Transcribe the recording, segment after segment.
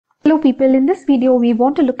Hello people, in this video we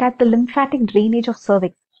want to look at the lymphatic drainage of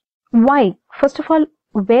cervix. Why? First of all,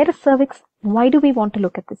 where is cervix? Why do we want to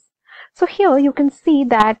look at this? So here you can see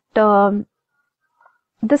that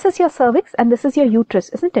this is your cervix and this is your uterus,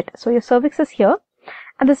 isn't it? So your cervix is here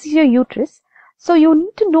and this is your uterus. So you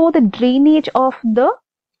need to know the drainage of the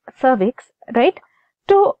cervix, right?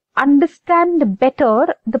 To understand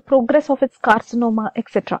better the progress of its carcinoma,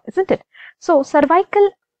 etc., isn't it? So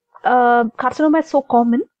cervical carcinoma is so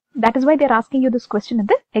common. That is why they're asking you this question in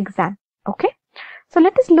the exam. Okay. So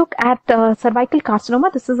let us look at cervical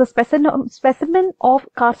carcinoma. This is a specimen of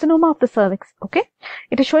carcinoma of the cervix. Okay.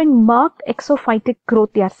 It is showing marked exophytic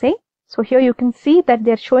growth, they are saying. So here you can see that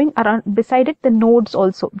they are showing around beside it the nodes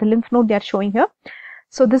also. The lymph node they are showing here.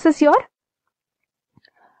 So this is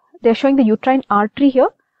they are showing the uterine artery here.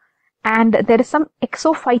 And there is some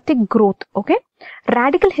exophytic growth. Okay.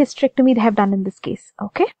 Radical hysterectomy they have done in this case.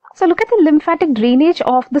 Okay. So look at the lymphatic drainage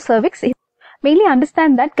of the cervix. Mainly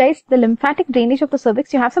understand that, guys, the lymphatic drainage of the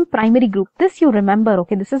cervix, you have some primary group. This you remember,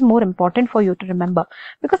 okay? This is more important for you to remember.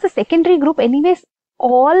 Because the secondary group, anyways,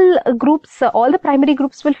 all the primary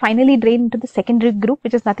groups will finally drain into the secondary group,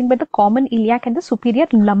 which is nothing but the common iliac and the superior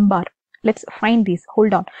lumbar. Let's find these.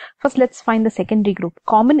 Hold on. First, let's find the secondary group.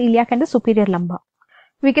 Common iliac and the superior lumbar.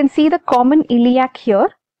 We can see the common iliac here.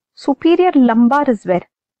 Superior lumbar is where?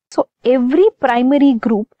 So every primary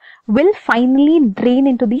group will finally drain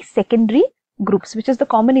into the secondary groups, which is the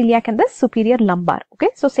common iliac and the superior lumbar. Okay,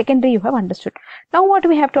 so secondary you have understood. Now what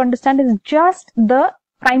we have to understand is just the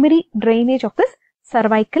primary drainage of this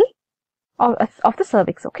cervical of the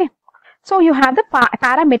cervix. Okay, so you have the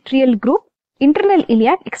parametrial group, internal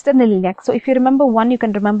iliac, external iliac. So if you remember one, you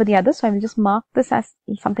can remember the other. So I will just mark this as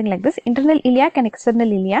something like this: internal iliac and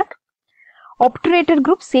external iliac. Obturator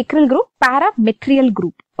group, sacral group, parametrial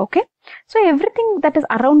group. Okay, so everything that is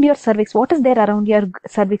around your cervix, what is there around your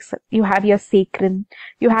cervix? You have your sacrum,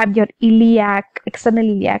 you have your iliac, external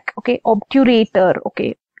iliac, okay, obturator,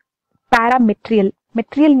 okay, parametrial.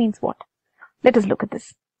 Metrial means what? Let us look at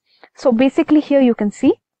this. So basically here you can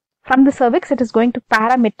see from the cervix it is going to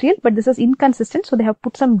parametrial, but this is inconsistent, so they have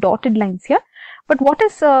put some dotted lines here. But what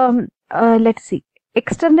is, let's see,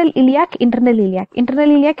 external iliac, internal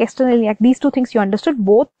iliac, external iliac, these two things you understood.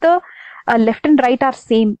 Both the left and right are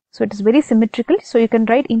same, so it is very symmetrical. So you can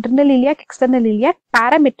write internal iliac, external iliac,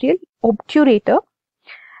 parametrial, obturator,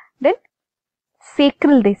 then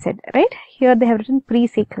sacral they said, right? Here they have written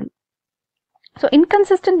pre-sacral. So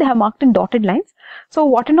inconsistent they have marked in dotted lines. So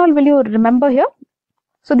what and all will you remember here?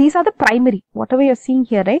 So these are the primary, whatever you are seeing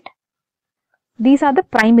here, right? These are the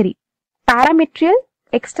primary. Parametrial,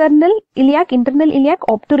 external iliac, internal iliac,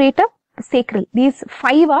 obturator, sacral. These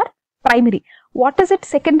five are primary. What is it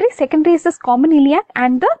secondary? Secondary is this common iliac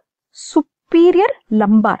and the superior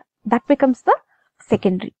lumbar. That becomes the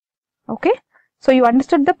secondary. Okay. So you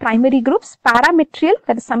understood the primary groups. Parametrial,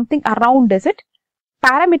 that is something around, is it?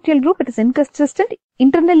 Parametrial group, it is inconsistent.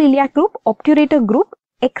 Internal iliac group, obturator group,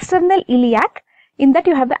 external iliac. In that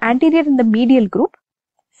you have the anterior and the medial group,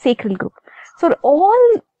 sacral group. So all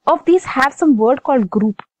of these have some word called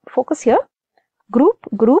group. Focus here. Group,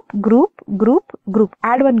 group, group, group, group.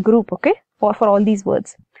 Add one group, okay, for all these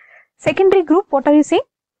words. Secondary group, what are you saying?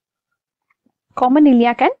 Common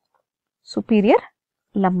iliac and superior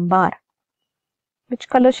lumbar. Which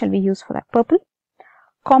color shall we use for that? Purple.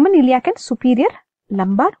 Common iliac and superior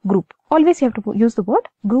lumbar group. Always you have to use the word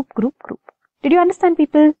group, group, group. Did you understand,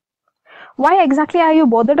 people? Why exactly are you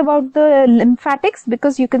bothered about the lymphatics?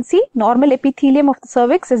 Because you can see normal epithelium of the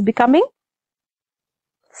cervix is becoming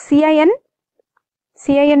CIN2,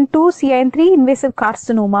 CIN3 invasive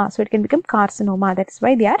carcinoma. So it can become carcinoma. That is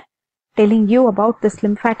why they are telling you about this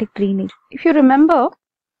lymphatic drainage. If you remember,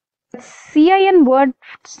 CIN word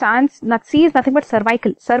stands, C is nothing but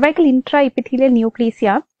cervical. Cervical intraepithelial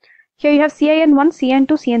neoplasia. Here you have CIN1, CIN2,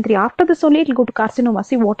 CIN3. After this only it will go to carcinoma.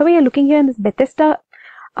 See, whatever you are looking here in this Bethesda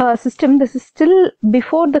system, this is still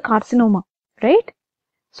before the carcinoma, right?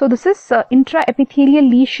 So this is intraepithelial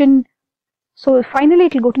lesion. So finally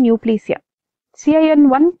it will go to neoplasia.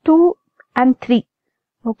 CIN1, 2 and 3.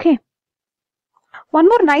 Okay. One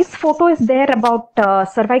more nice photo is there about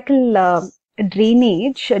cervical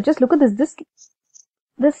drainage. Just look at this.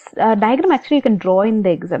 This diagram actually you can draw in the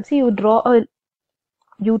exam. See, you draw a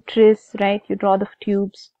uterus, right? You draw the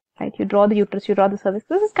tubes, right? You draw the uterus, you draw the cervix.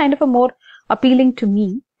 This is kind of a more appealing to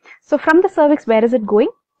me. So from the cervix, where is it going?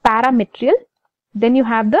 Parametrial. Then you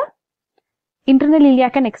have the internal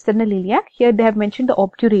iliac and external iliac. Here they have mentioned the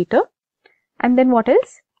obturator. And then what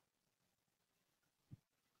else?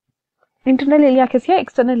 Internal iliac is here,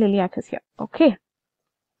 external iliac is here. Okay.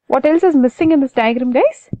 What else is missing in this diagram,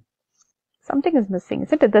 guys? Something is missing,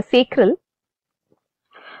 is it? The sacral.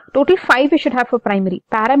 Total 5 you should have for primary.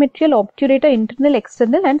 Parametrial, obturator, internal,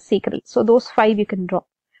 external and sacral. So those 5 you can draw,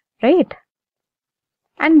 right?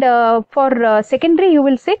 And for secondary you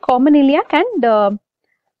will say common iliac and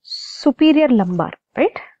superior lumbar,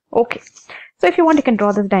 right? Okay. So if you want you can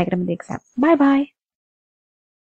draw this diagram in the exam. Bye bye.